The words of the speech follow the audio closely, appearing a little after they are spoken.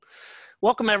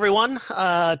Welcome everyone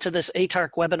to this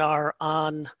ATARC webinar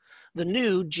on the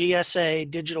new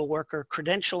GSA Digital Worker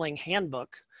Credentialing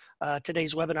Handbook.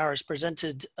 Today's webinar is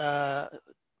presented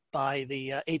by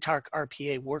the ATARC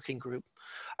RPA Working Group.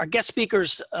 Our guest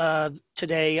speakers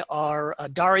today are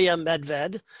Daria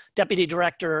Medved, Deputy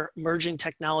Director, Emerging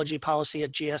Technology Policy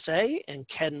at GSA, and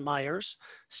Ken Myers,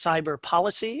 Cyber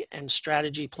Policy and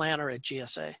Strategy Planner at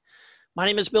GSA. My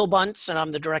name is Bill Bunce, and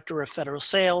I'm the Director of Federal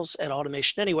Sales at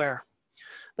Automation Anywhere.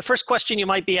 The first question you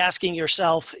might be asking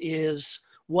yourself is,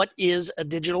 what is a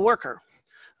digital worker?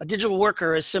 A digital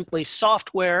worker is simply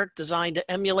software designed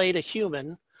to emulate a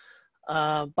human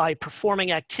by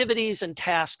performing activities and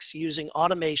tasks using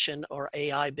automation or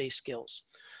AI-based skills.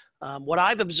 What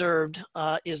I've observed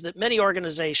is that many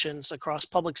organizations across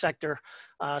public sector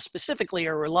specifically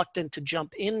are reluctant to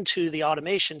jump into the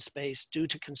automation space due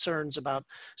to concerns about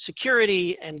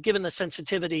security, and given the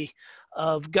sensitivity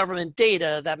of government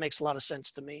data, that makes a lot of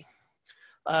sense to me.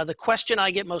 The question I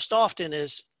get most often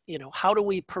is, how do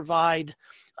we provide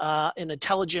an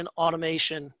intelligent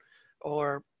automation,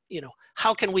 or,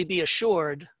 how can we be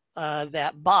assured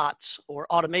that bots or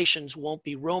automations won't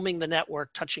be roaming the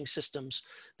network, touching systems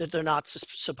that they're not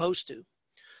supposed to?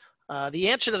 The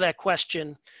answer to that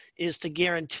question is to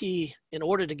guarantee, in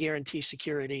order to guarantee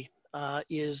security,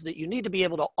 is that you need to be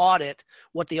able to audit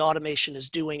what the automation is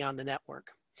doing on the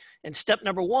network. And step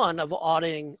number one of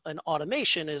auditing an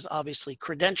automation is obviously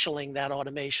credentialing that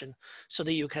automation so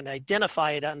that you can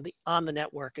identify it on the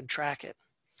network and track it.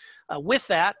 With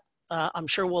that, I'm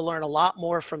sure we'll learn a lot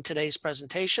more from today's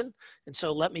presentation. And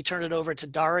so let me turn it over to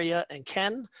Daria and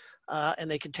Ken,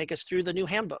 and they can take us through the new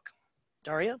handbook.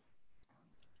 Daria?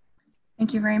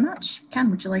 Thank you very much. Ken,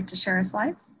 would you like to share our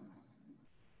slides?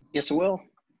 Yes, I will.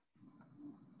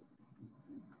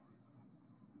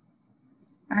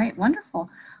 All right, wonderful.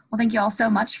 Well, thank you all so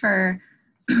much for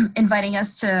inviting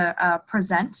us to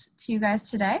present to you guys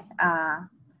today.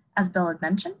 As Bill had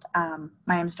mentioned,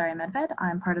 my name is Daria Medved.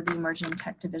 I'm part of the Emerging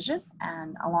Tech Division,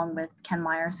 and along with Ken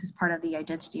Myers, who's part of the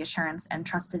Identity Assurance and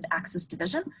Trusted Access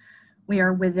Division, we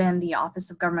are within the Office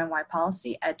of Government-Wide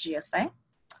Policy at GSA.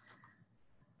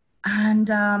 And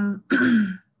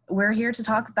we're here to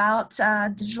talk about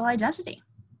digital identity.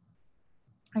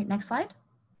 All right, next slide.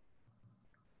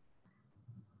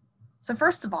 So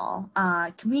first of all,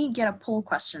 can we get a poll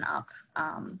question up?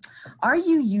 Are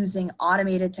you using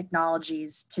automated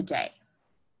technologies today?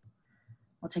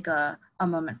 We'll take a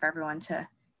moment for everyone to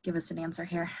give us an answer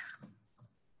here.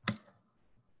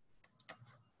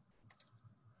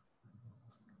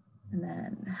 And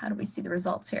then how do we see the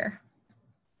results here?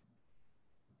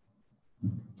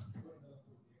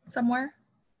 Somewhere?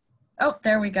 Oh,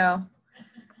 there we go.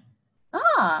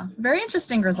 Ah, very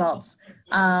interesting results.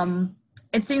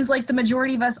 It seems like the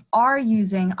majority of us are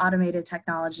using automated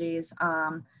technologies,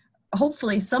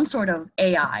 hopefully some sort of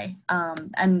AI.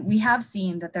 And we have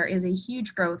seen that there is a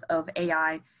huge growth of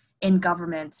AI in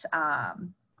government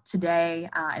today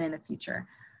and in the future.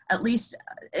 At least,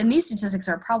 and these statistics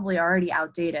are probably already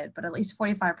outdated, but at least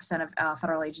 45% of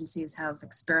federal agencies have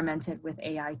experimented with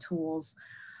AI tools.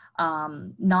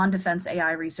 Non-defense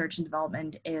AI research and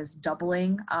development is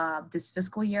doubling this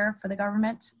fiscal year for the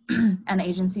government, and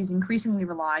agencies increasingly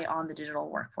rely on the digital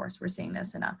workforce. We're seeing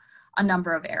this in a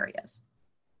number of areas.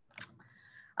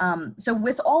 So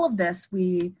with all of this,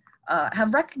 we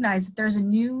have recognized that there's a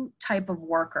new type of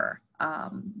worker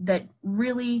that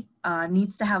really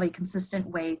needs to have a consistent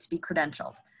way to be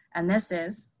credentialed. And this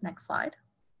is, next slide.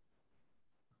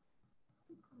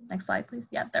 Next slide, please.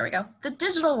 Yeah, there we go. The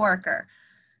digital worker.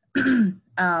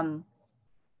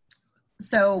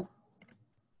 So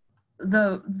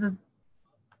the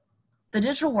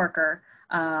digital worker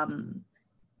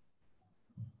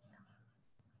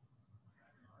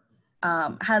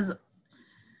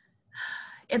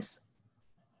it's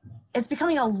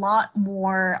becoming a lot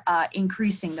more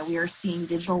increasing that we are seeing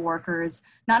digital workers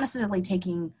not necessarily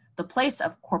taking the place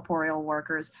of corporeal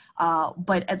workers,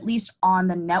 but at least on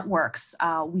the networks,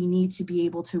 we need to be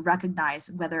able to recognize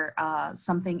whether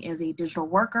something is a digital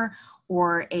worker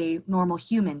or a normal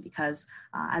human, because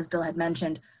as Bill had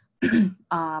mentioned,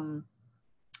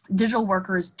 digital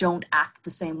workers don't act the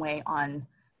same way on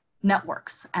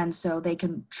networks. And so they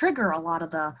can trigger a lot of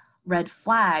the red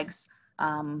flags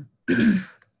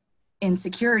in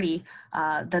security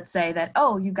that say that,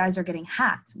 oh, you guys are getting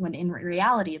hacked, when in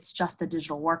reality, it's just a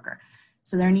digital worker.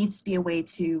 So there needs to be a way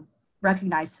to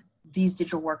recognize these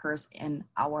digital workers in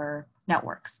our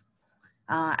networks.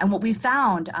 And what we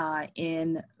found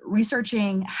in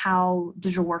researching how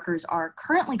digital workers are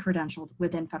currently credentialed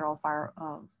within federal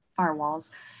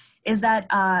firewalls is that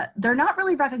they're not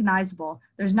really recognizable.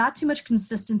 There's not too much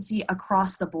consistency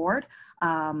across the board.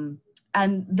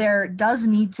 And there does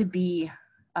need to be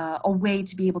a way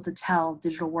to be able to tell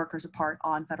digital workers apart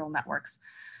on federal networks.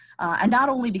 And not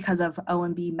only because of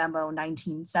OMB Memo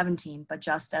 1917, but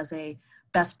just as a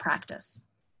best practice.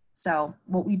 So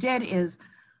what we did is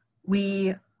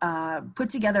we put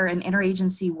together an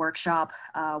interagency workshop.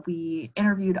 We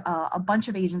interviewed a bunch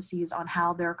of agencies on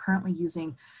how they're currently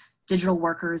using digital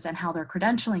workers and how they're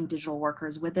credentialing digital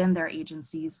workers within their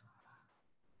agencies.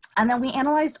 And then we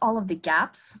analyzed all of the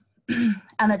gaps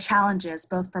and the challenges,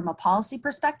 both from a policy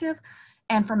perspective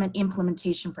and from an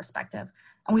implementation perspective.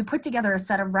 And we put together a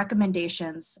set of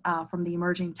recommendations from the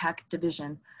Emerging Tech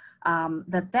Division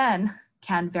that then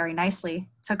Ken very nicely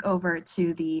took over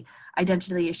to the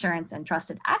Identity Assurance and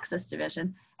Trusted Access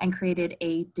Division and created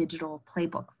a digital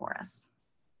playbook for us.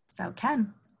 So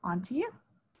Ken, on to you.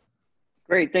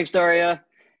 Great, thanks, Daria.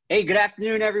 Hey, good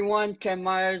afternoon, everyone. Ken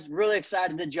Myers, really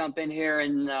excited to jump in here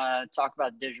and talk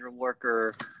about digital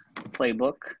worker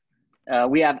playbook.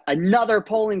 We have another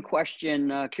polling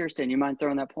question. Kirsten, you mind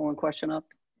throwing that polling question up?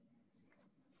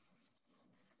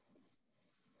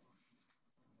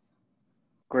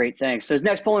 Great, thanks. So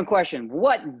next polling question,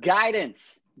 what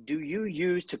guidance do you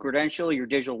use to credential your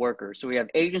digital workers? So we have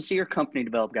agency or company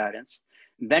developed guidance,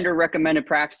 vendor recommended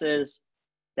practices.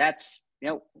 That's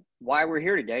why we're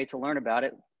here today, to learn about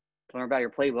it, to learn about your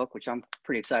playbook, which I'm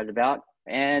pretty excited about.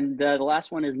 And the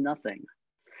last one is nothing.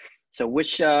 So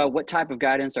what type of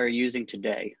guidance are you using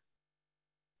today?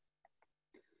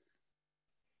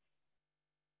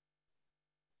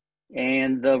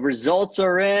 And the results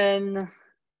are in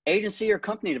agency or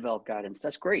company developed guidance.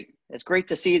 That's great. It's great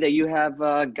to see that you have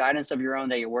guidance of your own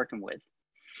that you're working with.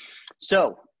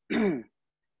 So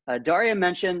Daria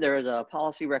mentioned there is a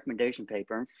policy recommendation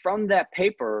paper. And from that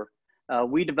paper,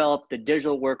 we developed the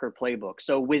digital worker playbook.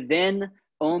 So within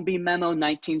OMB Memo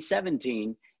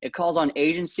 1917, it calls on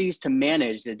agencies to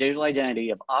manage the digital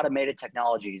identity of automated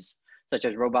technologies, such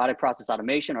as robotic process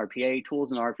automation, RPA,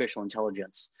 tools, and artificial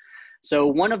intelligence. So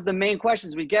one of the main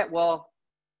questions we get, well,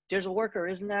 digital worker,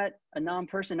 isn't that a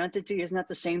non-person entity? Isn't that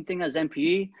the same thing as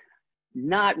NPE?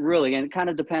 Not really, and it kind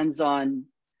of depends on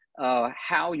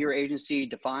how your agency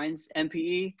defines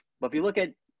NPE. But if you look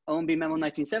at OMB Memo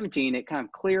 1917, it kind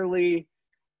of clearly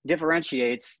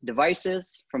differentiates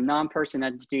devices from non-person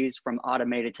entities from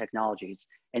automated technologies.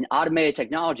 And automated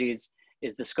technologies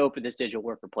is the scope of this digital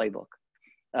worker playbook.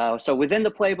 So within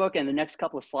the playbook and the next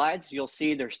couple of slides, you'll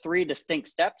see there's 3 distinct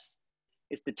steps.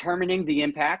 It's determining the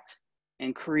impact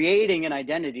and creating an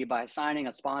identity by assigning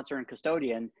a sponsor and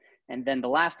custodian. And then the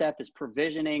last step is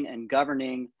provisioning and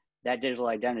governing that digital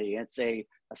identity. It's a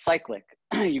cyclic.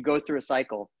 You go through a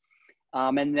cycle.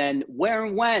 And then where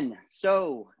and when.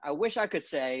 So I wish I could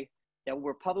say that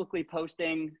we're publicly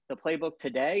posting the playbook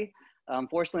today.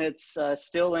 Unfortunately, it's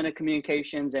still in a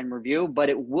communications and review, but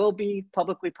it will be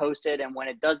publicly posted. And when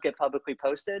it does get publicly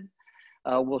posted,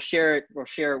 we'll share it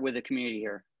with the community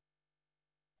here.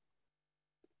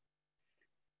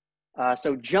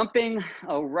 So jumping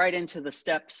right into the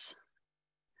steps,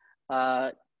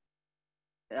 I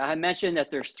mentioned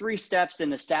that there's 3 steps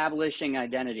in establishing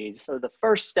identity. So the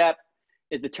first step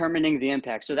is determining the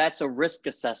impact. So that's a risk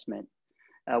assessment.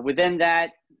 Within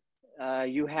that,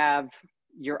 you have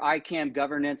your ICAM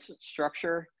governance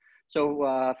structure.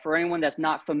 So for anyone that's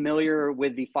not familiar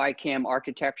with the FICAM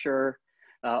architecture,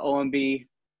 OMB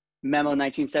Memo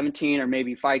 1917, or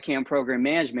maybe FICAM program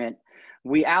management,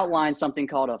 we outline something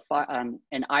called an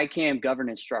ICAM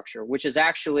governance structure, which is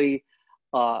actually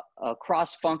a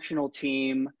cross-functional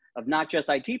team of not just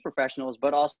IT professionals,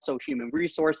 but also human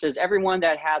resources, everyone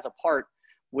that has a part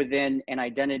within an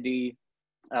identity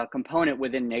component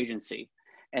within an agency.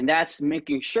 And that's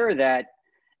making sure that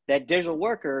that digital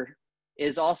worker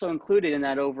is also included in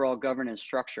that overall governance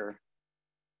structure.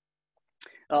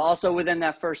 Also within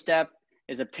that first step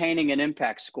is obtaining an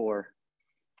impact score.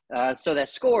 So that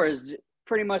score is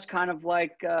pretty much kind of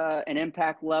like an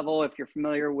impact level if you're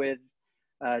familiar with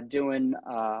doing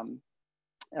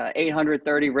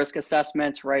 830 risk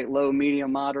assessments, right? Low,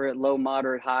 medium, moderate, low,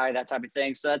 moderate, high, that type of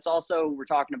thing. So that's also, we're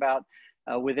talking about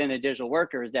within a digital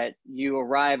worker, is that you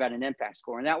arrive at an impact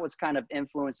score. And that what's kind of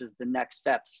influences the next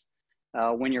steps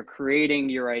when you're creating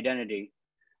your identity.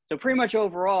 So pretty much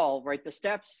overall, right, the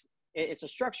steps, it's a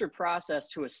structured process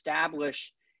to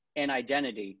establish an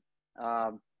identity.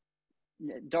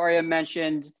 Daria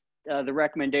mentioned the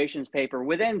recommendations paper.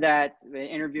 Within that,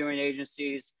 interviewing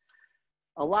agencies,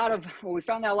 we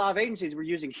found that a lot of agencies were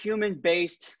using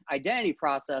human-based identity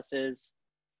processes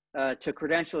to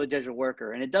credential a digital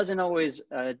worker, and it doesn't always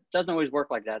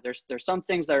work like that. There's some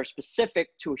things that are specific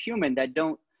to a human that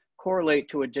don't correlate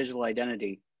to a digital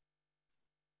identity.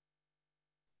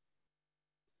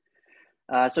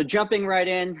 So jumping right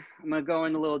in, I'm going to go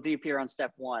in a little deep here on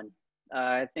step one.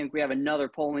 I think we have another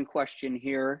polling question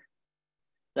here.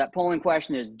 That polling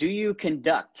question is, do you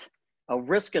conduct a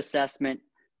risk assessment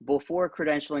before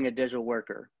credentialing a digital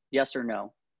worker? Yes or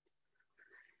no?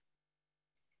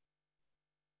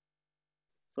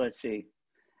 So let's see.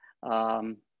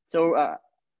 Oh,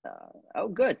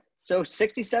 good. So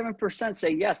 67% say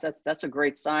yes. That's a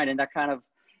great sign, and it kind of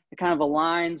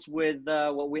aligns with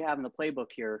what we have in the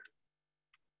playbook here.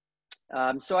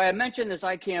 So I mentioned this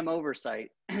ICAM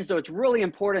oversight. So it's really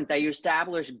important that you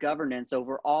establish governance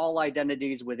over all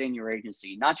identities within your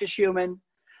agency, not just human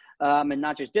and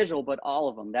not just digital, but all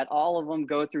of them, that all of them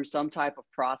go through some type of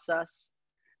process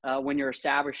when you're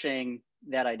establishing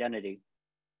that identity.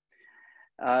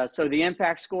 So the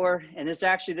impact score, and this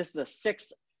is a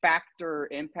 6-factor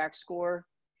impact score.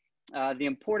 The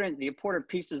important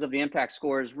pieces of the impact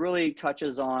scores really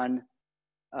touches on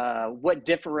what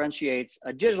differentiates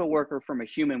a digital worker from a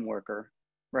human worker,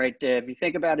 right? If you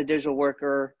think about a digital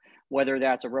worker, whether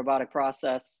that's a robotic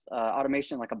process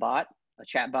automation like a bot, a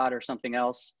chat bot, or something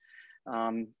else,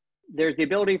 there's the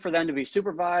ability for them to be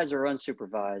supervised or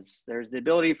unsupervised. There's the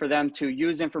ability for them to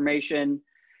use information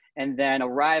and then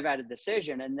arrive at a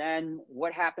decision. And then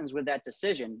what happens with that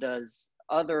decision? Does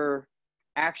other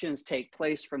actions take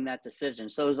place from that decision?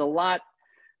 So there's a lot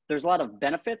of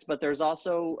benefits, but there's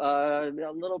also a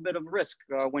little bit of risk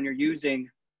when you're using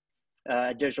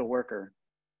a digital worker.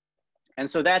 And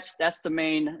so that's the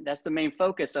main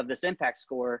focus of this impact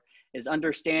score, is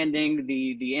understanding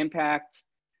the impact,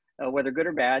 whether good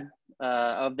or bad,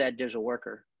 of that digital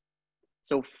worker.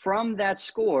 So from that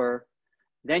score,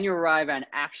 then you arrive at an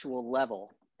actual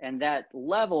level, and that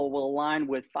level will align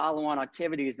with follow-on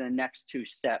activities in the next 2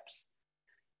 steps.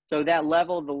 So that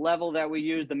level, the level that we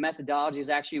use, the methodology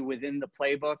is actually within the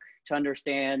playbook to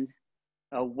understand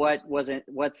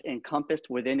what's encompassed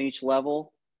within each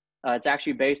level. It's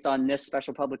actually based on NIST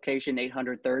Special Publication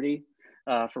 830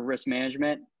 for risk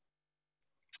management.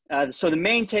 So the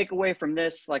main takeaway from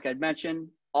this, like I mentioned,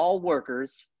 all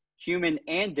workers, human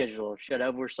and digital, should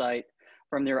have oversight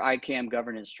from their ICAM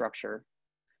governance structure.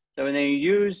 So when they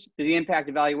use the impact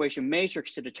evaluation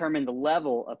matrix to determine the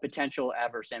level of potential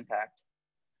adverse impact.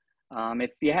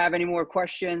 If you have any more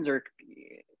questions or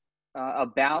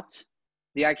about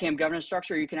the ICAM governance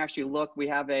structure, you can actually look. We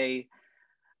have a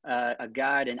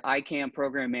guide, an ICAM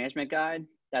program management guide,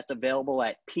 that's available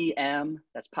at pm,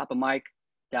 that's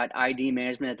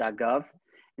papamike.idmanagement.gov.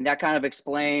 And that kind of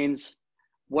explains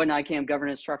what an ICAM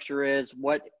governance structure is,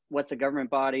 what's a government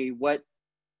body, what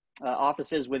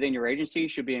offices within your agency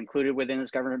should be included within this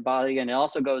government body. And it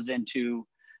also goes into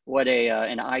what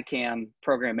an ICAM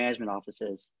program management office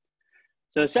is.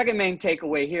 So the second main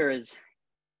takeaway here is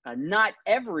not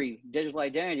every digital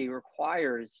identity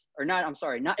requires, or not, I'm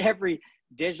sorry, not every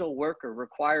digital worker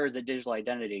requires a digital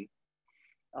identity.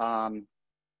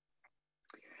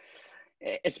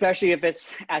 Especially if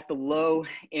it's at the low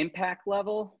impact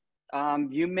level,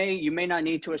 you may not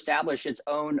need to establish its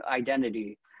own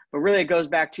identity, but really it goes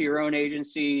back to your own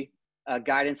agency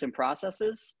guidance and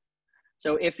processes.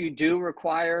 So if you do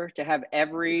require to have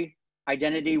every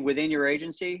identity within your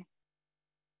agency,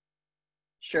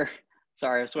 sure.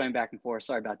 Sorry, I'm swimming back and forth.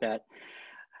 Sorry about that.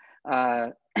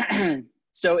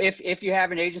 So if you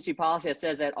have an agency policy that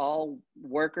says that all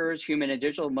workers, human and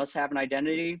digital, must have an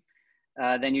identity,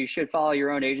 then you should follow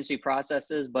your own agency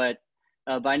processes. But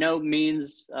by no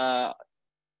means are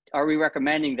we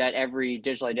recommending that every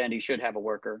digital identity should have a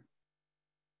worker.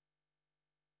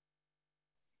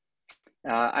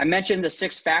 I mentioned the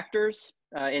 6 factors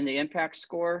in the impact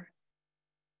score.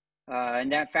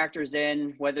 And that factors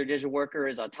in whether a digital worker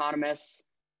is autonomous,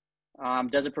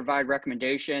 does it provide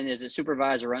recommendation, is it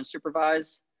supervised or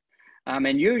unsupervised?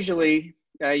 And usually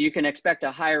you can expect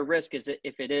a higher risk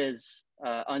if it is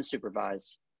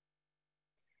unsupervised.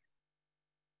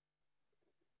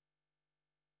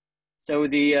 So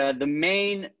the other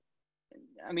main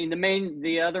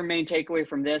takeaway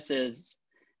from this is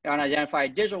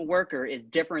unidentified digital worker is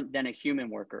different than a human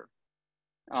worker.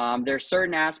 There's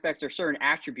certain aspects or certain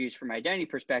attributes from an identity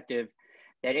perspective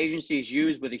that agencies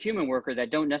use with a human worker that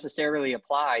don't necessarily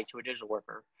apply to a digital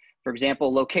worker. For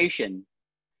example, location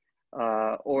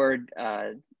or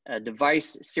a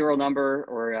device serial number,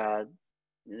 or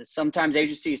sometimes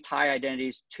agencies tie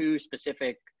identities to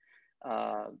specific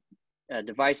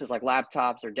devices like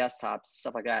laptops or desktops,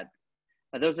 stuff like that.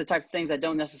 Those are the types of things that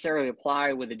don't necessarily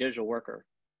apply with a digital worker.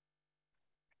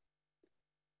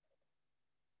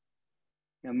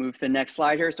 I'll move to the next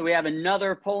slide here. So we have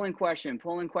another polling question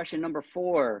number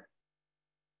 4.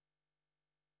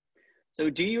 So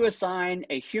do you assign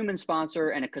a human sponsor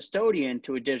and a custodian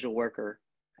to a digital worker?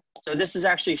 So this is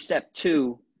actually step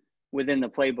 2 within the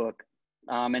playbook.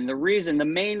 And the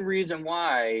main reason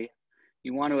why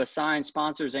you want to assign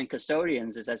sponsors and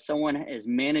custodians is that someone is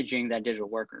managing that digital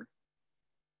worker.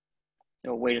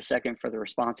 So wait a second for the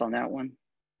response on that one.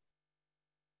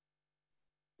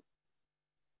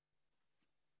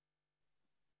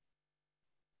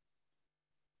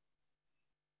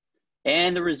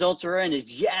 And the results are in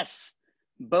is yes,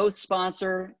 both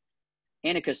sponsor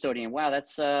and a custodian. Wow,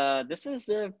 that's this is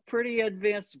a pretty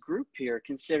advanced group here,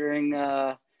 considering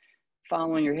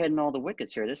following your head in all the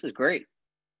wickets here. This is great.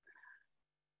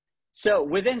 So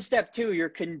within step 2, you're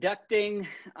conducting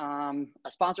a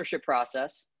sponsorship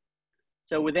process.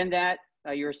 So within that,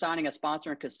 you're assigning a sponsor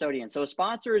and custodian. So a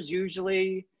sponsor is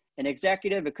usually an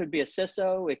executive. It could be a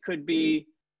CISO. It could be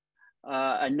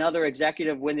another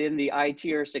executive within the IT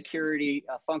or security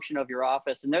function of your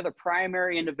office. And they're the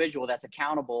primary individual that's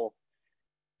accountable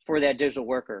for that digital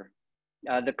worker.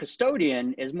 The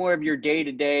custodian is more of your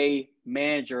day-to-day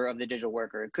manager of the digital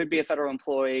worker. It could be a federal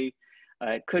employee,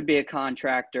 it could be a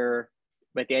contractor,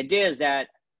 but the idea is that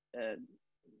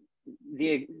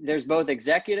there's both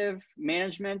executive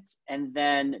management and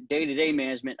then day-to-day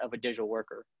management of a digital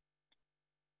worker.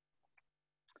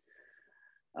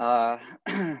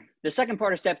 The second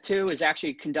part of step 2 is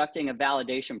actually conducting a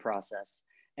validation process.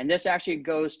 And this actually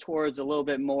goes towards a little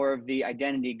bit more of the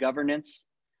identity governance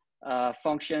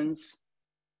functions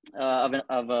of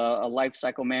a life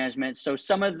cycle management. So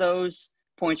some of those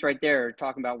points right there are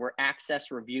talking about were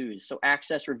access reviews. So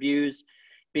access reviews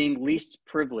being least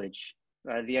privilege.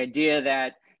 The idea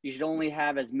that you should only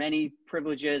have as many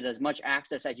privileges, as much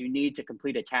access as you need to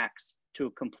complete a task.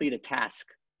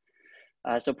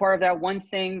 So part of that, one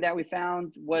thing that we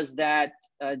found was that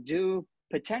due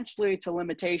potentially to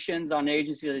limitations on the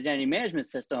agency's identity management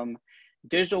system,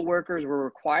 digital workers were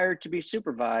required to be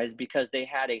supervised because they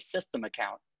had a system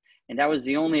account. And that was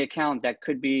the only account that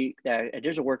a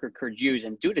digital worker could use.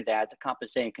 And due to that, the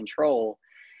compensating control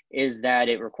is that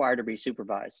it required to be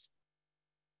supervised.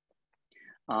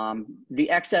 The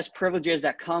excess privileges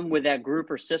that come with that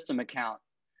group or system account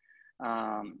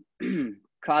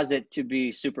cause it to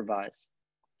be supervised.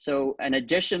 So an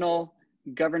additional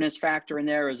governance factor in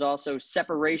there is also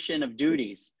separation of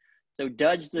duties. So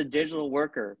does the digital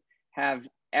worker have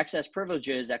excess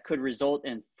privileges that could result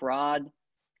in fraud,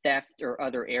 theft, or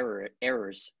other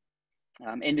errors?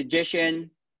 In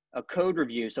addition, a code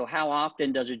review. So how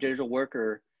often is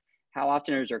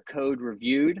their code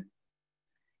reviewed?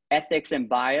 Ethics and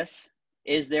bias.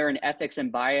 Is there an ethics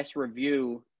and bias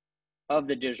review of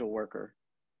the digital worker?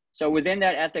 So within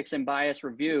that ethics and bias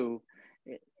review,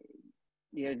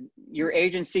 your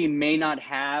agency may not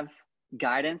have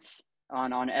guidance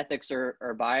on ethics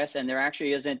or bias, and there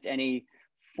actually isn't any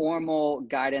formal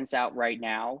guidance out right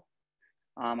now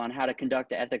on how to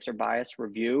conduct an ethics or bias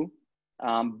review.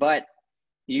 But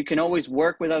you can always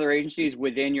work with other agencies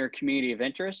within your community of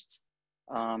interest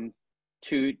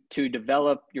to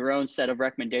develop your own set of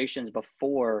recommendations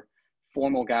before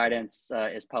formal guidance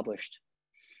is published.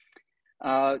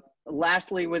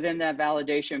 Lastly, within that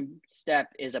validation step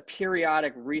is a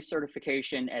periodic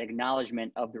recertification and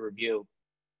acknowledgement of the review.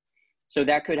 So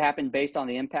that could happen based on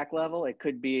the impact level. It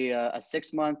could be a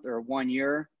 6-month or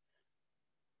 1-year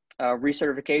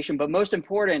recertification. But most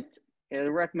important,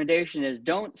 the recommendation is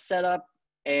don't set up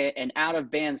an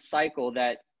out-of-band cycle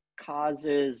that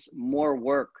causes more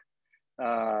work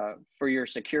for your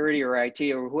security or IT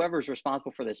or whoever's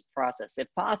responsible for this process. If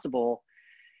possible,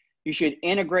 you should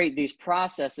integrate these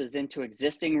processes into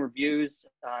existing reviews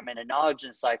and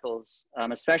acknowledgement cycles,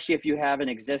 especially if you have an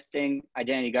existing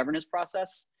identity governance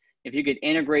process. If you could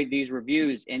integrate these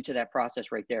reviews into that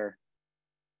process right there.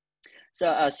 So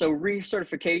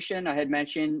recertification, I had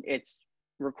mentioned, it's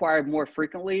required more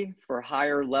frequently for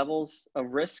higher levels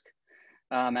of risk,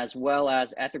 as well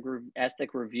as ethics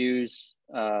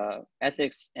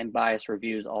and bias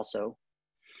reviews also.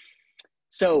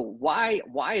 So why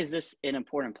is this an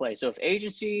important place? So if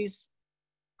agencies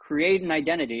create an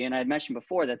identity, and I mentioned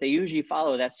before that they usually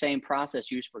follow that same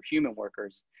process used for human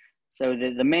workers. So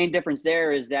the main difference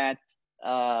there is that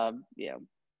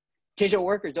digital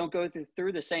workers don't go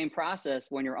through the same process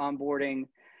when you're onboarding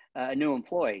a new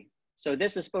employee. So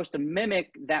this is supposed to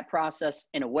mimic that process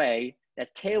in a way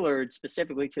that's tailored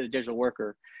specifically to the digital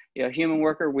worker. Human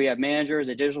worker, we have managers.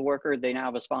 A digital worker, they now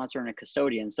have a sponsor and a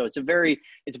custodian. So it's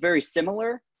very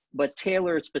similar, but it's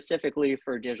tailored specifically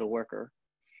for a digital worker.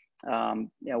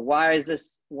 Why is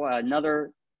this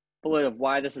another bullet of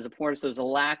why this is important. So there's a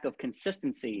lack of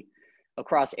consistency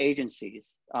across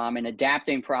agencies and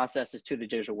adapting processes to the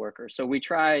digital worker. So we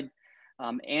tried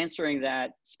answering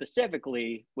that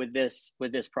specifically with this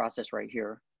process right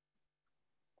here.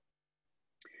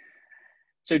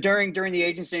 So during the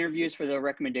agency interviews for the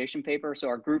recommendation paper, so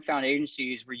our group found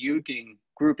agencies were using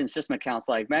group and system accounts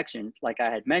like I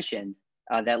had mentioned,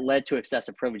 that led to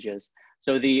excessive privileges.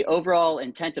 So the overall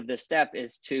intent of this step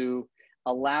is to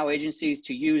allow agencies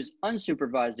to use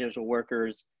unsupervised digital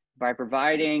workers by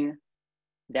providing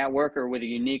that worker with a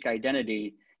unique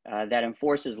identity that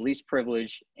enforces least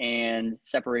privilege and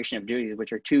separation of duties,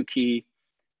 which are two key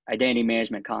identity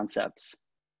management concepts.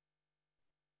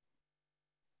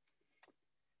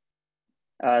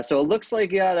 So it looks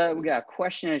like we got a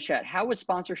question in the chat. How would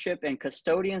sponsorship and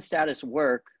custodian status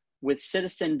work with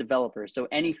citizen developers? So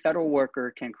any federal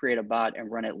worker can create a bot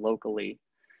and run it locally.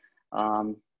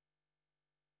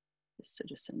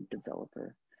 Citizen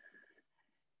developer.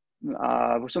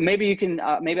 So maybe you can,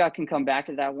 maybe I can come back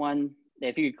to that one.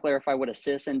 If you could clarify what a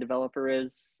citizen developer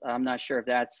is. I'm not sure if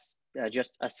that's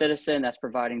just a citizen that's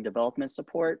providing development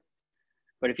support,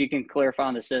 but if you can clarify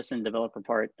on the citizen developer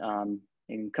part,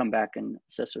 you can come back and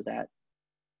assist with that.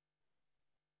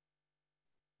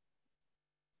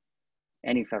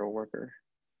 Any federal worker.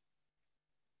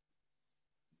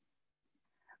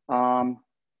 So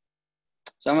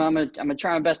I'm gonna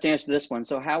try my best to answer this one.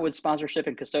 So how would sponsorship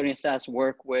and custodian status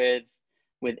work with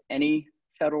any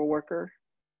federal worker?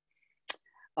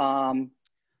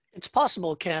 It's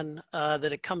possible, Ken,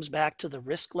 that it comes back to the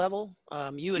risk level.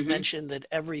 You had mentioned that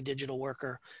every digital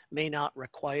worker may not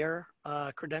require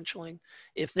credentialing.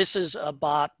 If this is a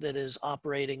bot that is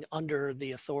operating under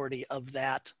the authority of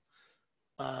that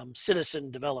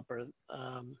citizen developer,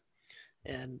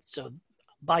 and so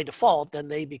by default, then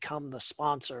they become the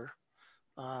sponsor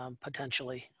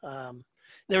potentially.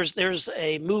 There's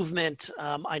a movement.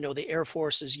 I know the Air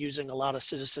Force is using a lot of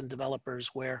citizen developers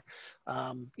where,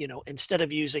 you know, instead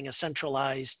of using a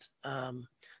centralized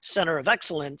center of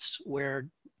excellence where,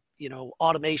 you know,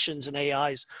 automations and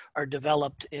AIs are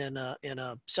developed in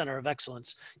a center of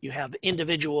excellence, you have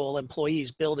individual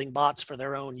employees building bots for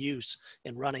their own use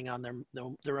and running on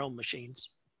their own machines.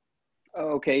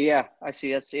 Okay, yeah, I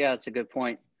see. That's a good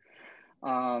point.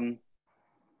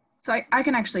 So I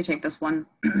can actually take this one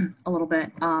a little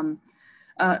bit.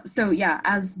 So yeah,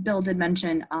 as Bill did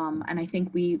mention, and I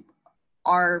think we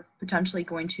are potentially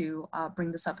going to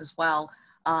bring this up as well,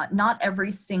 not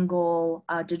every single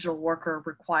digital worker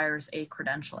requires a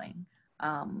credentialing.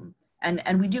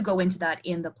 And we do go into that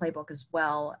in the playbook as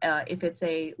well. If it's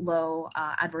a low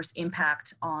adverse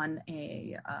impact on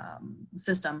a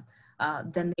system,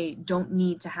 then they don't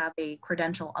need to have a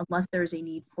credential unless there's a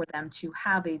need for them to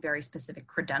have a very specific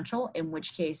credential, in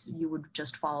which case you would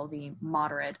just follow the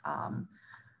moderate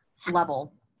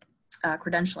level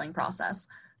credentialing process.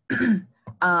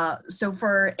 So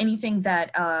for anything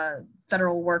that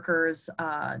federal workers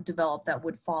develop that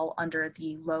would fall under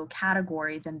the low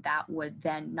category, then that would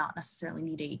then not necessarily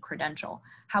need a credential.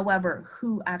 However,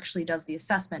 who actually does the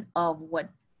assessment of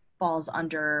what falls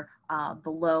under the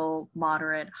low,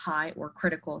 moderate, high, or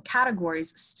critical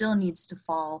categories still needs to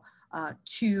fall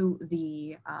to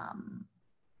the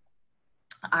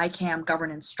ICAM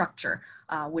governance structure,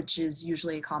 which is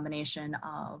usually a combination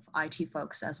of IT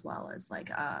folks as well as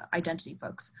like identity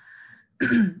folks.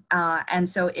 And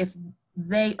so if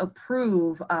they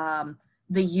approve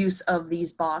the use of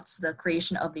these bots, the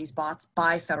creation of these bots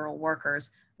by federal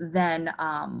workers, then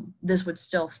this would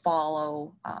still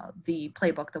follow the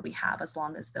playbook that we have as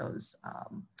long as those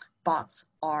bots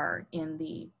are in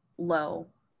the low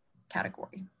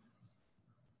category.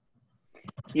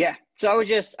 Yeah, so I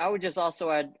would just also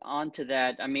add on to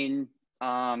that. I mean,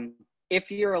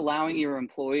 if you're allowing your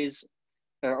employees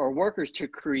or workers to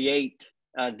create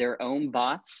their own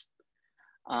bots,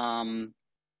 I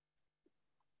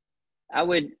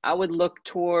would look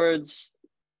towards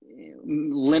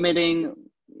limiting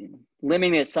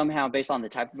it somehow based on the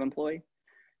type of employee.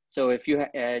 So if you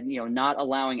you know, not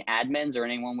allowing admins or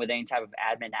anyone with any type of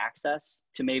admin access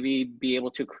to maybe be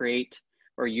able to create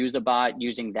or use a bot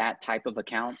using that type of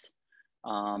account.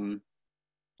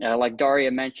 Like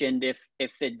Daria mentioned, if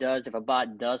a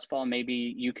bot does fall,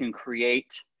 maybe you can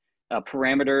create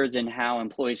parameters in how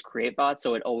employees create bots,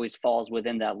 so it always falls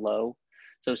within that low.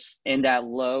 So in that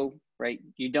low, right,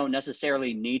 you don't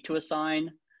necessarily need to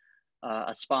assign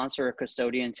a sponsor or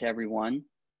custodian to everyone.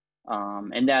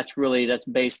 And that's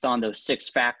based on those 6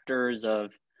 factors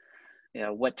of, you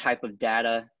know, what type of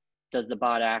data does the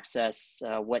bot access,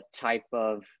 what type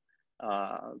of,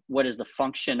 what is the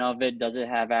function of it? Does it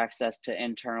have access to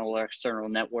internal or external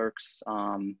networks?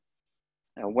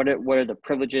 what are the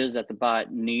privileges that the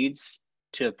bot needs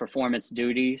to perform its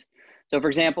duties. So for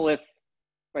example,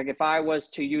 if I was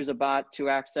to use a bot to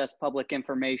access public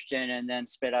information and then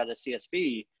spit out a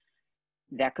CSV,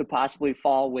 that could possibly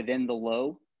fall within the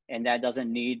low, and that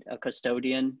doesn't need a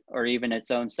custodian or even its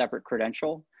own separate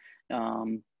credential.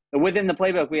 But within the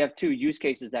playbook, we have 2 use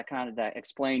cases that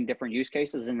explain different use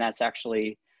cases, and that's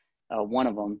actually one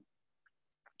of them,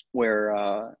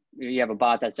 where you have a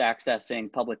bot that's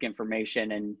accessing public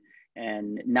information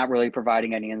and not really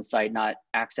providing any insight, not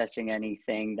accessing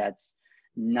anything that's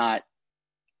not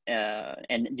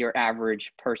and your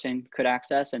average person could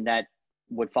access, and that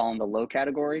would fall in the low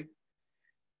category,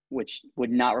 which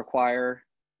would not require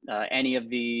any of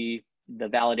the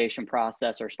validation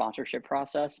process or sponsorship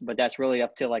process, but that's really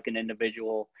up to like an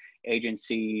individual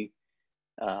agency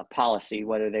policy,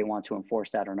 whether they want to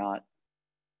enforce that or not.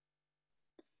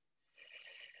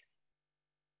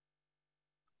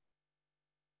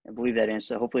 I believe that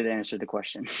hopefully that answered the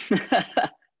question.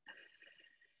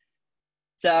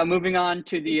 So moving on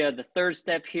to the third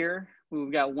step here,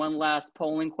 we've got one last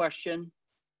polling question.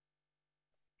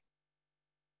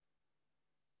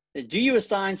 Do you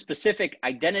assign specific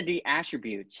identity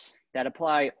attributes that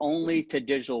apply only to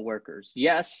digital workers?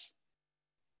 Yes.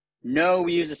 No,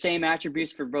 we use the same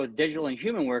attributes for both digital and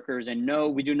human workers, and no,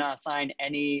 we do not assign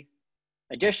any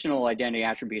additional identity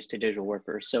attributes to digital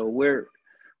workers. So where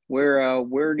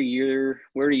do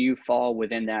you fall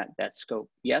within that scope?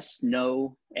 Yes,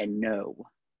 no, and no.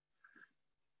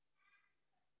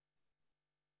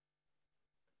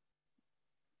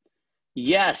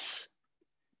 Yes.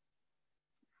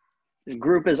 This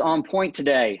group is on point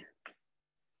today,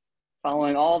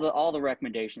 following all the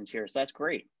recommendations here. So that's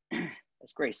great.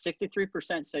 That's great.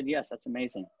 63% said yes. That's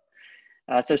amazing.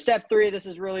 So step 3, this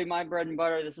is really my bread and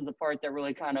butter. This is the part that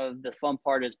really the fun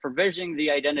part is provisioning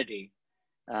the identity.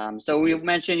 So we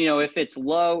mentioned, if it's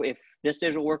low, if this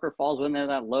digital worker falls within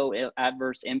that low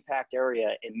adverse impact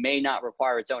area, it may not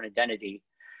require its own identity.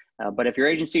 But if your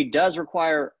agency does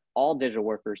require all digital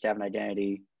workers to have an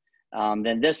identity,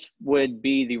 then this would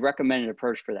be the recommended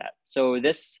approach for that. So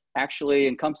this actually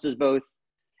encompasses both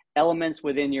elements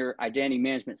within your identity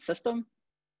management system,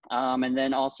 and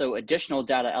then also additional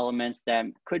data elements that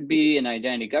could be an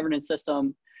identity governance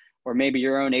system, or maybe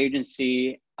your own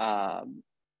agency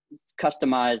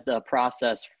customized the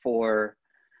process for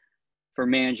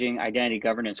managing identity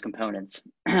governance components.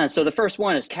 So the first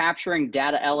one is capturing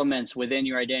data elements within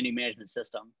your identity management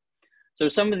system. So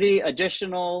some of the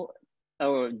additional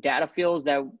data fields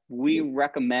that we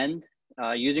recommend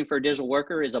using for a digital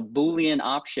worker is a Boolean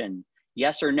option.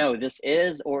 Yes or no, this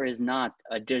is or is not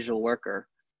a digital worker.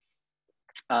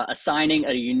 Assigning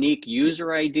a unique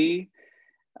user ID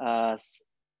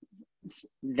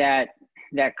that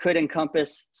could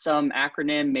encompass some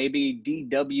acronym, maybe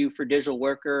DW for digital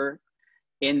worker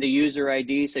in the user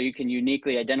ID, so you can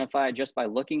uniquely identify it just by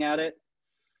looking at it.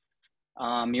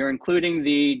 You're including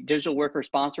the digital worker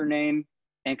sponsor name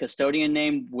and custodian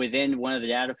name within one of the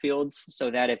data fields, so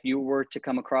that if you were to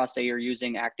come across, say you're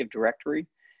using Active Directory,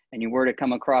 and you were to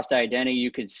come across the identity,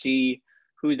 you could see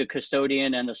who the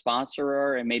custodian and the sponsor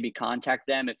are, and maybe contact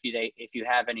them if you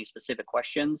have any specific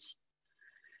questions.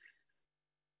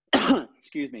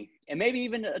 Excuse me. And maybe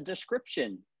even a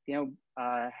description,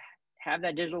 have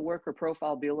that digital worker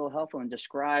profile be a little helpful and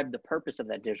describe the purpose of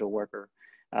that digital worker.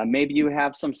 Maybe you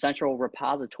have some central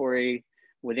repository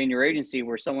within your agency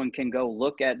where someone can go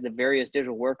look at the various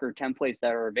digital worker templates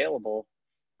that are available,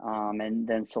 and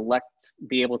then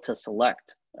be able to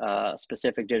select a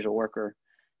specific digital worker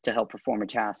to help perform a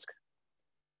task.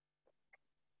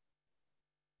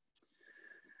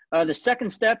 The second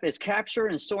step is capture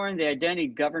and storing the identity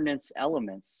governance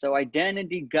elements. So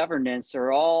identity governance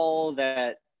are all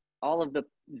of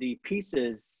the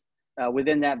pieces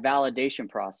within that validation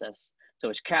process. So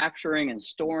it's capturing and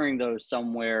storing those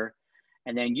somewhere,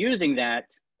 and then using that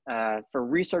for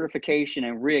recertification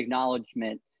and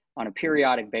re-acknowledgement on a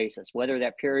periodic basis, whether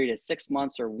that period is 6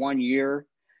 months or 1 year,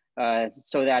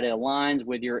 so that it aligns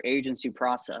with your agency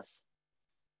process.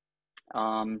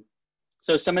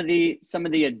 So some of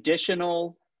the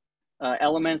additional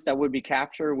elements that would be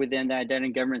captured within the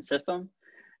identity governance system,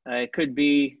 it could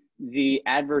be the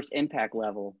adverse impact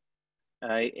level.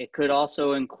 It could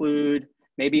also include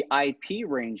maybe IP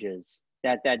ranges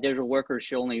that digital worker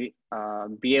should only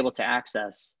be able to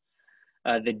access.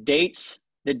 The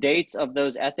dates of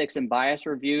those ethics and bias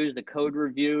reviews, the code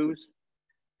reviews,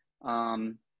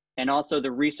 and also the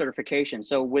recertification.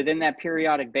 So within that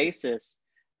periodic basis,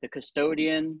 the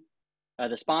custodian,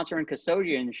 the sponsor and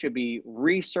custodian should be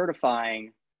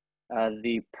recertifying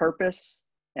the purpose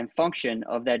and function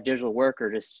of that digital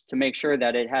worker to make sure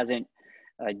that it hasn't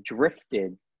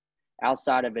drifted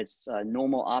outside of its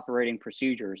normal operating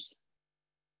procedures.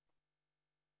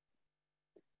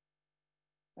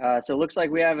 So it looks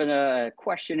like we have a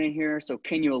question in here. So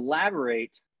can you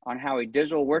elaborate on how a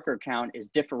digital worker account is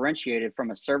differentiated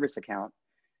from a service account?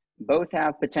 Both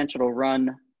have potential to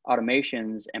run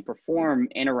automations and perform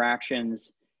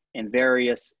interactions in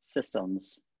various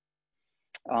systems.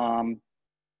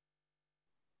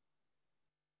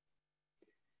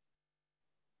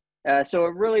 So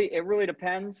it really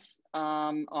depends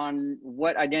on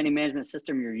what identity management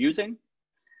system you're using,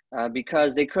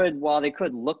 because while they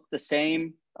could look the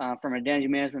same from an identity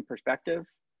management perspective,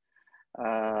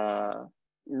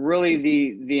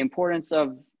 really the importance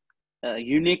of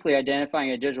uniquely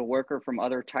identifying a digital worker from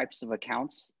other types of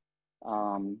accounts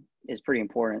is pretty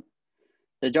important.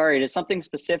 So Daria, did something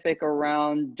specific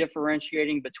around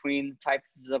differentiating between types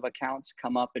of accounts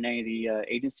come up in any of the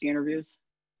agency interviews?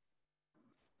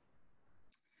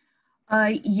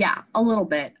 Yeah, a little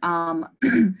bit.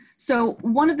 So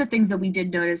one of the things that we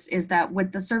did notice is that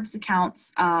with the service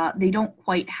accounts, they don't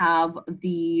quite have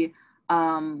the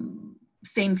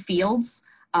same fields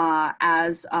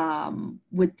as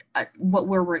with what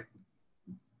we're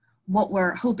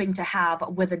hoping to have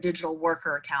with a digital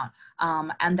worker account.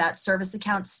 And that service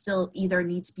account still either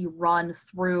needs to be run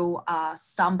through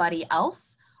somebody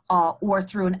else or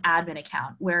through an admin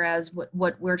account. Whereas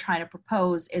what we're trying to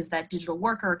propose is that digital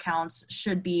worker accounts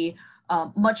should be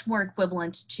much more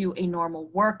equivalent to a normal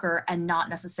worker and not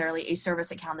necessarily a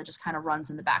service account that just kind of runs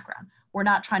in the background. We're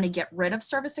not trying to get rid of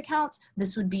service accounts.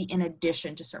 This would be in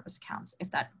addition to service accounts, if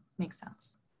that makes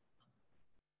sense.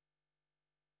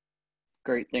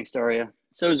 Great, thanks, Daria.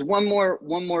 So there's one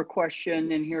more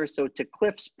question in here. So to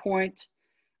Cliff's point,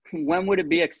 when would it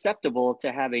be acceptable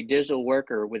to have a digital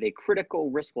worker with a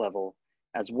critical risk level,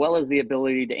 as well as the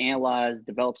ability to analyze,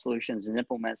 develop solutions, and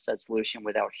implement said solution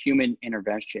without human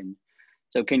intervention?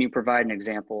 So can you provide an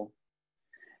example?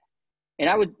 And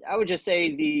I would just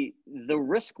say the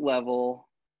risk level,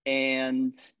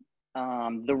 and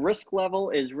the risk level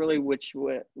is really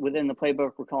within the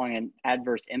playbook we're calling an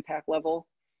adverse impact level.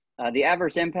 The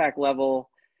adverse impact level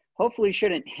hopefully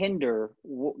shouldn't hinder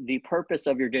the purpose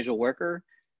of your digital worker,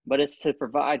 but it's to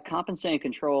provide compensating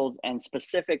controls and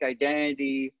specific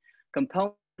identity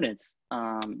components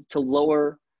to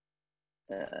lower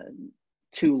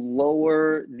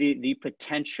the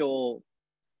potential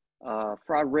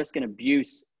fraud, risk, and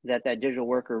abuse that digital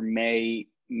worker may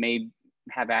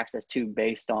have access to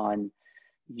based on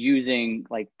using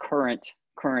like current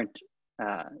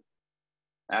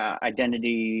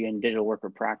identity and digital worker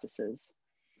practices.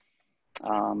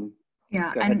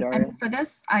 Yeah, Go ahead, and for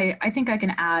this, I think I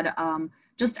can add,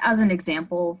 just as an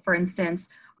example, for instance,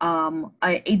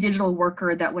 a digital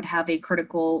worker that would have a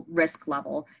critical risk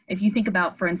level. If you think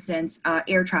about, for instance,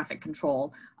 air traffic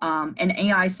control, an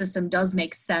AI system does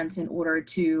make sense in order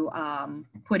to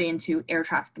put into air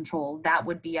traffic control. That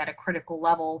would be at a critical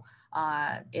level.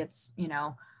 It's,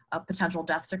 potential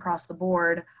deaths across the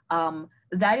board.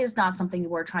 That is not something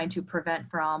we're trying to prevent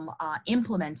from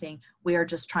implementing. We are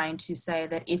just trying to say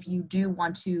that if you do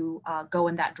want to go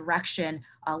in that direction,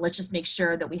 let's just make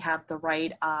sure that we have the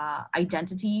right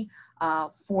identity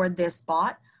for this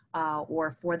bot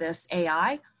or for this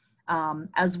AI,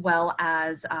 as well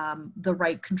as the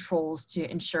right controls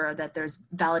to ensure that there's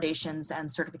validations and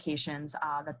certifications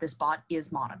that this bot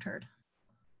is monitored.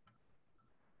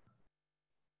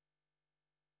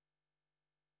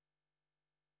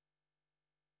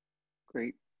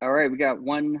 Great. All right, we got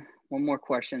one more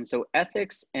question. So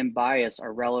ethics and bias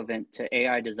are relevant to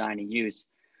AI design and use,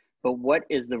 but what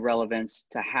is the relevance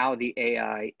to how the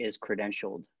AI is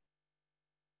credentialed?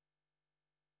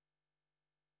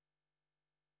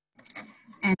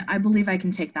 And I believe I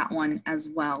can take that one as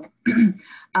well.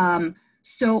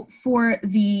 So for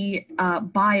the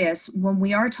bias, when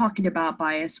we are talking about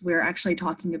bias, we're actually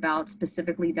talking about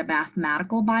specifically the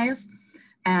mathematical bias.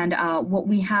 And what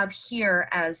we have here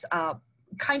as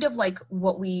kind of like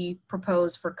what we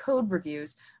propose for code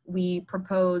reviews, we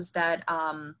propose that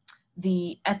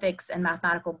the ethics and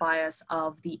mathematical bias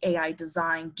of the AI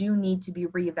design do need to be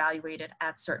reevaluated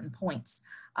at certain points.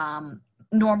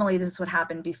 Normally this would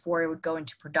happen before it would go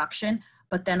into production,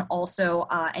 but then also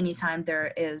anytime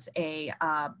there is a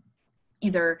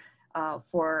either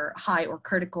for high or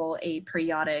critical, a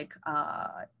periodic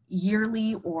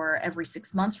yearly or every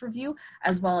 6 months review,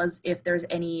 as well as if there's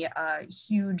any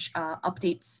huge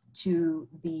updates to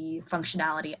the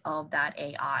functionality of that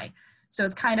AI. So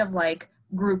it's kind of like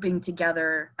grouping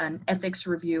together an ethics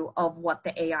review of what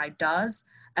the AI does,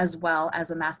 as well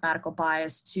as a mathematical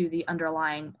bias to the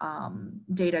underlying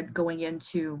data going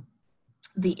into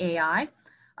the AI,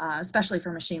 especially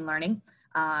for machine learning,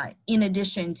 in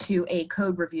addition to a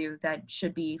code review that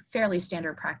should be fairly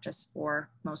standard practice for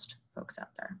most folks out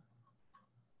there.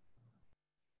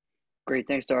 Great,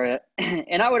 thanks, Daria.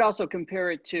 And I would also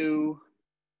compare it to,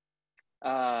 you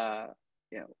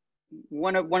know,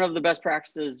 one of the best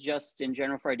practices just in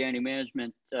general for identity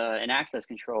management and access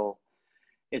control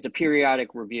is a periodic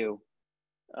review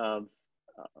of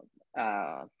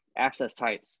access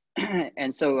types.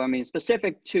 And so, I mean,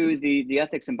 specific to the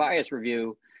ethics and bias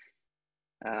review,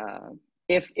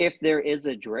 if there is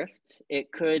a drift,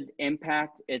 it could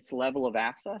impact its level of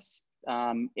access.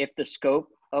 If the scope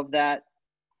of that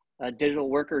digital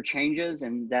worker changes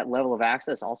and that level of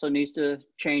access also needs to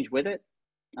change with it,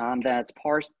 it's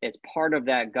part of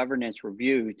that governance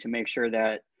review to make sure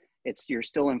that you're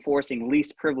still enforcing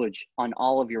least privilege on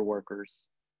all of your workers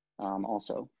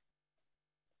also.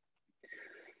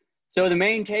 So the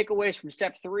main takeaways from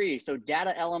step 3, so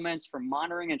data elements for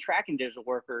monitoring and tracking digital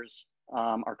workers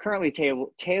are currently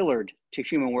tailored to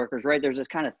human workers, right? There's this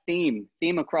kind of theme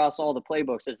across all the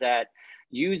playbooks, is that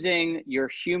using your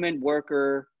human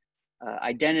worker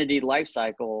identity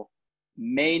lifecycle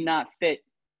may not fit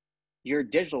your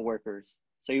digital workers.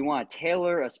 So you want to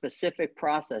tailor a specific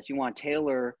process. You want to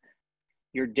tailor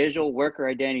your digital worker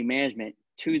identity management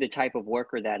to the type of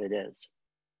worker that it is.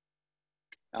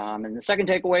 And the second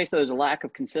takeaway, so there's a lack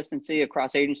of consistency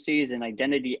across agencies and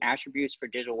identity attributes for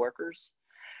digital workers.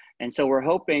 And so we're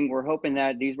hoping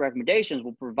that these recommendations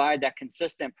will provide that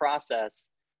consistent process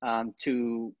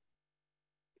to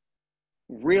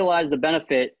realize the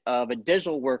benefit of a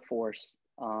digital workforce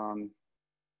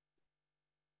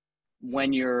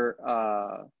when you're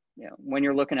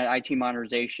looking at IT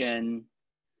modernization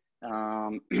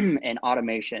and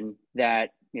automation, that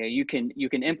you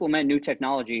can implement new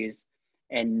technologies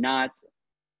and not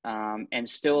and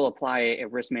still apply a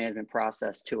risk management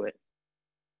process to it.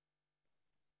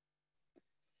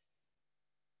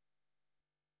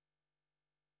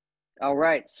 All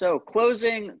right, so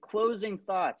closing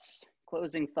thoughts.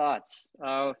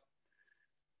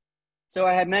 So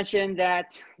I had mentioned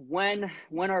that when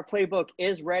our playbook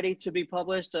is ready to be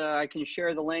published, I can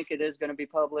share the link. It is going to be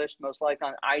published most likely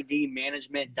on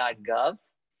idmanagement.gov.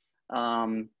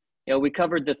 We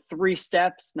covered the 3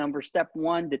 steps. Step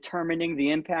 1, determining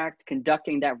the impact,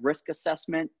 conducting that risk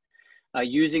assessment,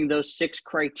 using those 6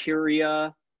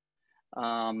 criteria.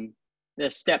 The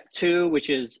step 2,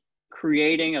 which is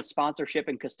creating a sponsorship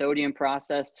and custodian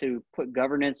process to put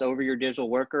governance over your digital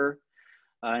worker.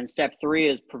 And step 3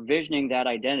 is provisioning that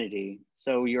identity.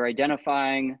 So you're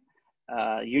uniquely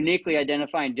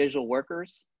identifying digital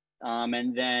workers,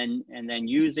 and then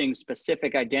using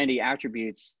specific identity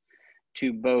attributes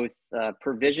to both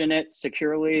provision it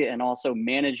securely and also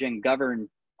manage and govern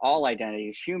all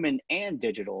identities, human and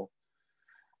digital,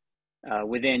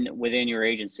 within your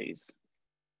agencies.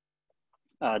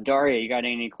 Daria, you got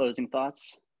any closing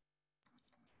thoughts?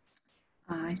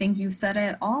 I think you said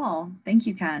it all. Thank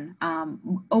you, Ken.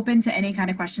 Open to any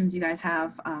kind of questions you guys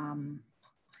have.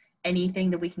 Anything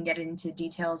that we can get into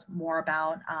details more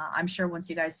about. I'm sure once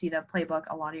you guys see the playbook,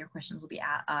 a lot of your questions will be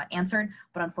answered,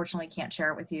 but unfortunately can't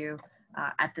share it with you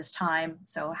at this time.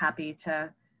 So happy to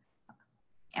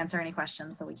answer any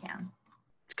questions that we can.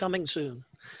 It's coming soon.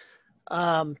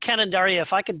 Ken and Daria,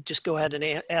 if I could just go ahead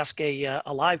and ask a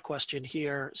live question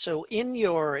here. So in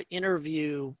your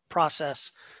interview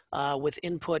process with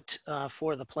input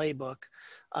for the playbook,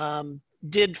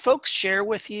 did folks share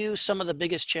with you some of the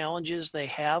biggest challenges they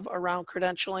have around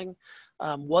credentialing?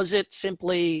 Was it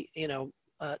simply,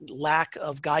 lack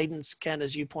of guidance, Ken,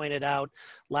 as you pointed out,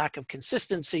 lack of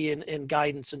consistency in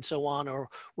guidance and so on, or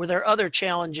were there other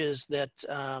challenges that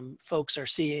folks are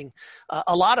seeing?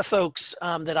 A lot of folks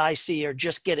that I see are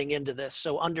just getting into this,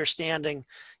 so understanding,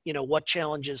 what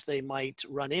challenges they might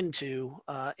run into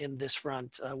in this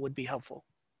front would be helpful.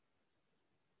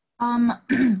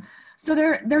 So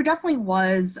there definitely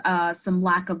was some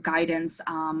lack of guidance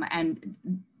and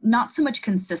not so much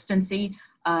consistency.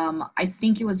 I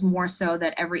think it was more so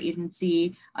that every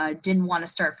agency didn't want to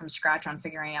start from scratch on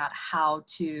figuring out how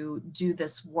to do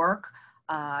this work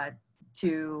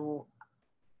to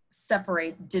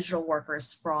separate digital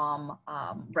workers from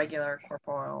regular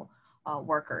corporeal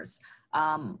workers.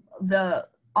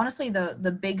 Honestly,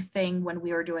 the big thing when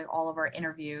we were doing all of our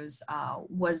interviews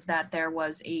was that there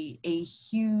was a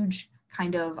huge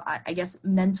kind of, I guess,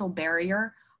 mental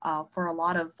barrier for a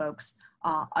lot of folks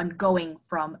on going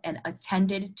from an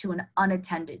attended to an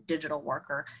unattended digital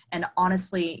worker. And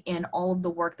honestly, in all of the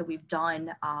work that we've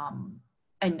done,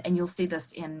 and you'll see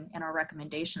this in our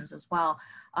recommendations as well,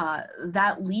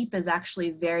 that leap is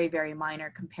actually very, very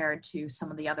minor compared to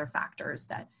some of the other factors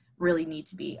that really need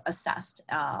to be assessed,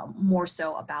 more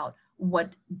so about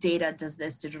what data does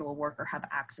this digital worker have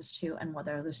access to, and what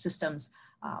other systems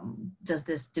does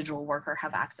this digital worker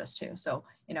have access to. So,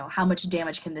 you know, how much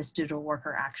damage can this digital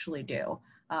worker actually do?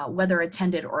 Whether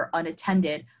attended or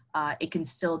unattended, it can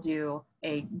still do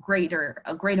a great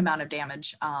amount of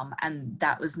damage, and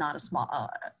that was not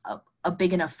a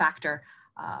big enough factor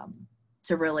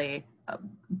to really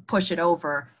push it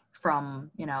over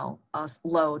from, you know, a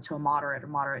low to a moderate or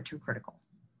moderate to critical.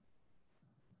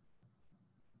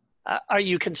 Are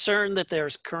you concerned that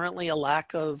there's currently a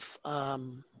lack of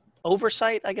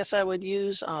oversight, I guess I would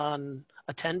use, on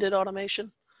attended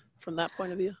automation from that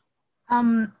point of view?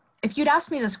 If you'd asked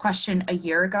me this question a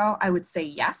year ago, I would say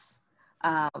yes.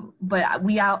 But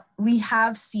we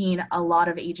have seen a lot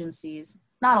of agencies,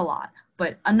 not a lot,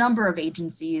 but a number of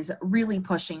agencies really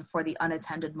pushing for the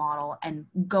unattended model and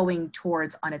going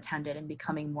towards unattended and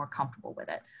becoming more comfortable with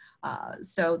it.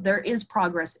 So there is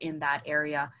progress in that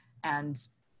area, and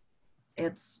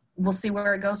we'll see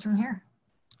where it goes from here.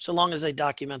 So long as they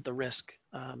document the risk,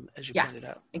 as you pointed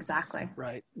out. Yes, exactly.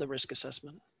 Right, the risk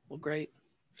assessment. Well, great.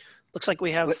 Looks like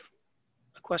we have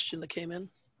a question that came in.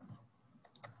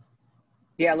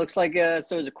 Yeah, it looks like,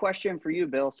 so there's a question for you,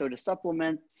 Bill. So to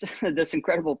supplement this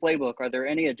incredible playbook, are there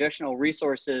any additional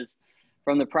resources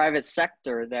from the private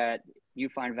sector that you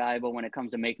find valuable when it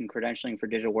comes to making credentialing for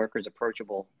digital workers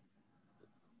approachable?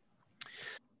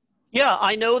 Yeah,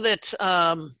 I know that,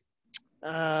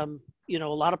 you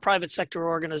know, a lot of private sector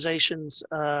organizations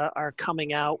are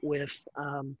coming out with,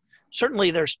 certainly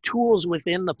there's tools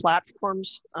within the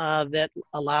platforms that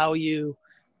allow you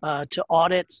to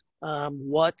audit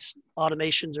what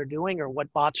automations are doing or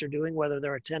what bots are doing, whether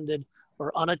they're attended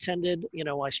or unattended. You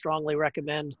know, I strongly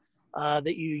recommend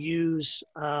that you use,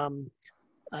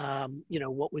 you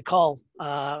know, what we call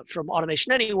from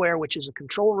Automation Anywhere, which is a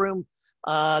control room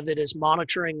that is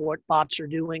monitoring what bots are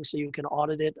doing so you can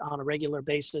audit it on a regular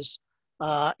basis.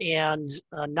 And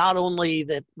not only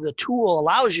that the tool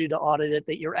allows you to audit it,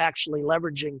 that you're actually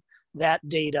leveraging that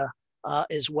data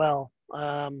as well.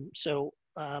 So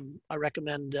I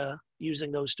recommend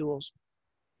using those tools.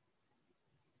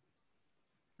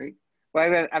 Great.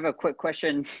 Well, I have a quick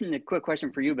question,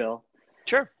 for you, Bill.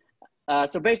 Sure.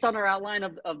 So based on our outline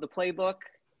of the playbook,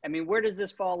 I mean, where does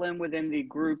this fall in within the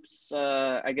group's,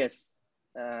 I guess,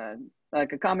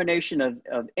 like a combination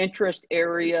of interest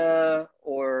area,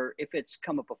 or if it's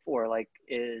come up before, like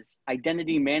is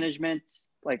identity management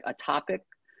like a topic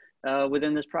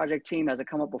within this project team? Has it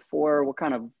come up before? What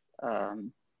kind of,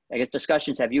 I guess,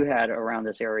 discussions have you had around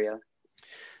this area?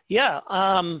 Yeah,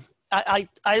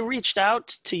 I reached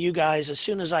out to you guys as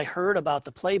soon as I heard about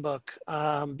the playbook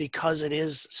because it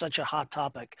is such a hot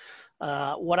topic.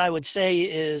 What I would say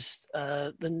is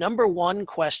the number one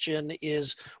question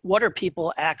is, what are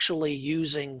people actually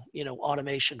using, you know,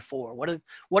 automation for? What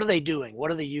are they doing?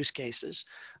 What are the use cases?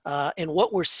 And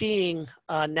what we're seeing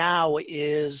now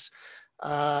is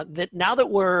that now that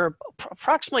we're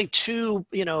approximately 2,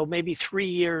 you know, maybe 3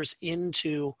 years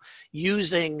into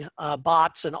using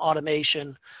bots and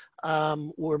automation,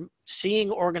 we're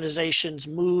seeing organizations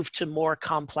move to more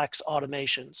complex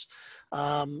automations.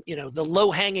 You know, the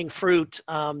low-hanging fruit,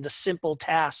 the simple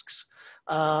tasks,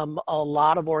 a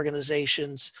lot of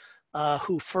organizations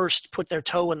who first put their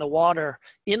toe in the water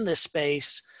in this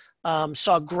space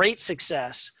saw great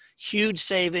success, huge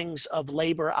savings of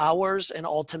labor hours, and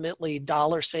ultimately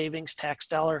dollar savings, tax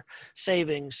dollar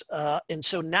savings. And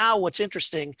so now what's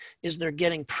interesting is they're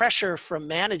getting pressure from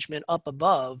management up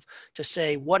above to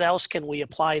say, what else can we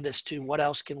apply this to? What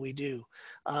else can we do?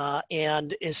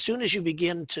 And as soon as you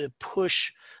begin to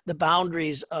push the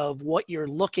boundaries of what you're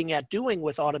looking at doing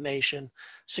with automation,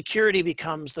 security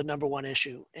becomes the number one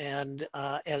issue. And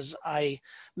as I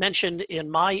mentioned in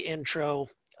my intro,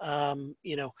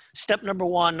 you know, step number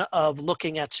one of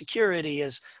looking at security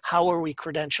is how are we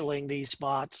credentialing these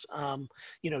bots?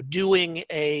 You know, doing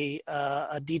a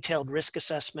detailed risk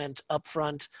assessment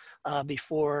upfront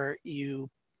before you,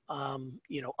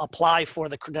 you know, apply for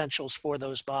the credentials for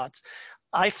those bots.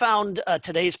 I found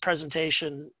today's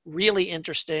presentation really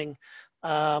interesting.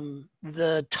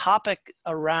 The topic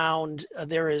around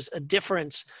there is a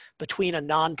difference between a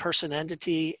non-person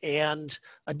entity and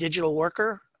a digital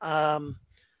worker.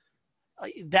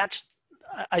 That's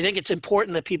I think it's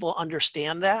important that people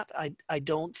understand that. I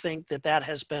don't think that that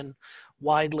has been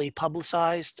widely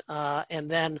publicized. And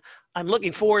then I'm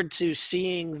looking forward to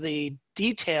seeing the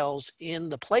details in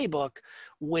the playbook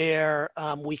where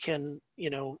we can,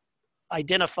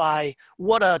 identify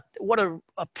what a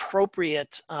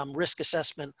appropriate risk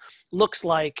assessment looks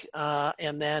like,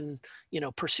 and then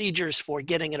procedures for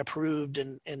getting it approved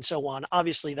and so on.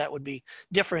 Obviously, that would be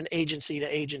different agency to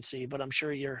agency, but I'm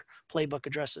sure your playbook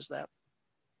addresses that.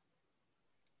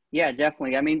 Yeah,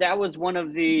 definitely. I mean, that was one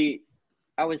of the,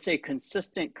 I would say,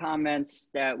 consistent comments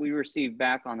that we received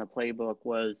back on the playbook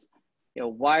was,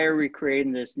 why are we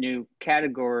creating this new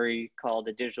category called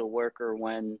a digital worker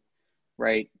when,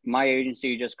 right, my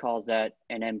agency just calls that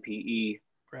an MPE.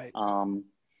 Right.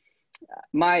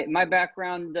 My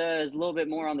background is a little bit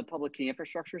more on the public key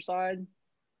infrastructure side,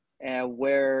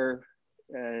 where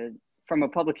from a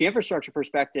public key infrastructure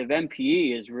perspective,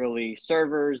 MPE is really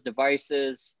servers,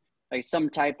 devices, like some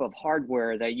type of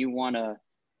hardware that you want to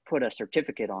put a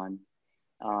certificate on.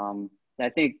 I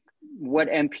think what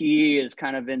MPE is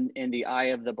kind of in the eye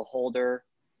of the beholder.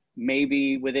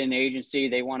 Maybe within agency,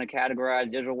 they want to categorize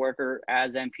digital worker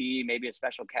as MPE, maybe a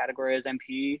special category as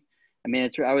MPE. I mean,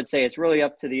 I would say it's really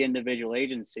up to the individual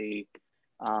agency.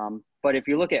 But if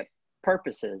you look at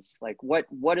purposes, like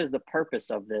what is the purpose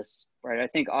of this, right? I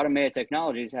think automated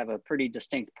technologies have a pretty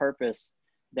distinct purpose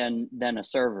than a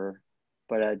server,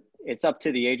 but it's up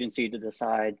to the agency to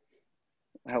decide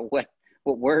what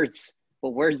words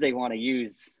they want to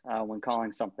use when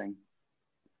calling something.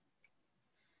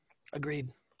 Agreed.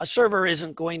 A server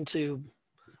isn't going to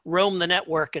roam the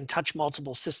network and touch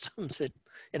multiple systems. It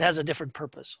has a different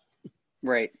purpose.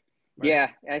 Right. Right. Yeah,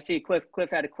 I see Cliff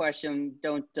had a question.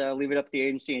 Don't leave it up to the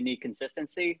agency and need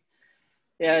consistency.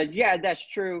 Yeah, that's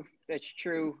true. That's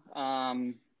true.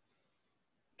 And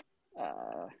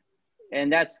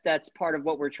that's part of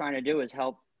what we're trying to do is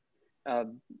help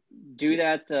do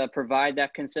that, provide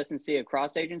that consistency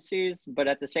across agencies. But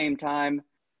at the same time,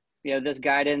 this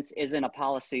guidance isn't a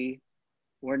policy.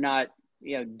 We're not,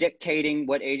 dictating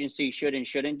what agency should and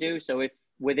shouldn't do. So if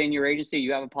within your agency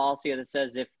you have a policy that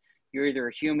says if you're either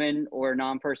a human or a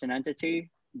non-person entity,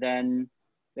 then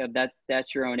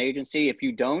that's your own agency. If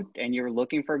you don't and you're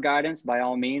looking for guidance, by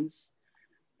all means,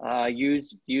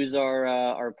 use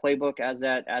our playbook as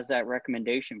that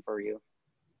recommendation for you.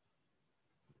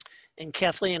 And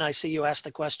Kathleen, I see you asked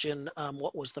the question,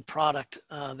 what was the product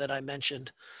that I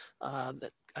mentioned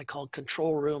that I called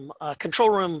Control Room? Control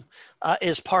Room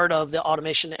is part of the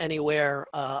Automation Anywhere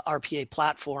RPA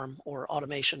platform or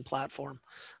automation platform.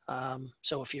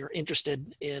 So if you're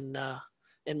interested in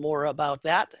more about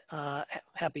that,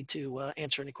 happy to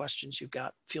answer any questions you've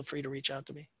got. Feel free to reach out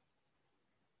to me.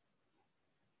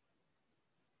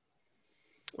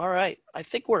 All right, I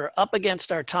think we're up against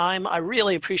our time. I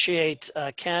really appreciate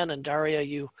Ken and Daria,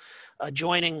 you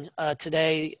joining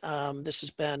today. This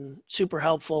has been super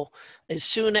helpful. As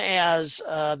soon as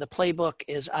the playbook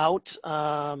is out,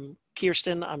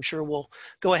 Kirsten, I'm sure we'll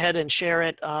go ahead and share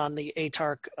it on the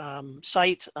ATARC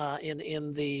site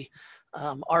in the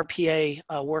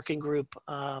RPA working group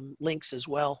links as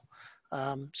well.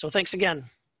 So thanks again.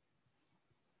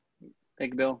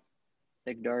 Thank you, Bill.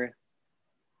 Thank you, Daria.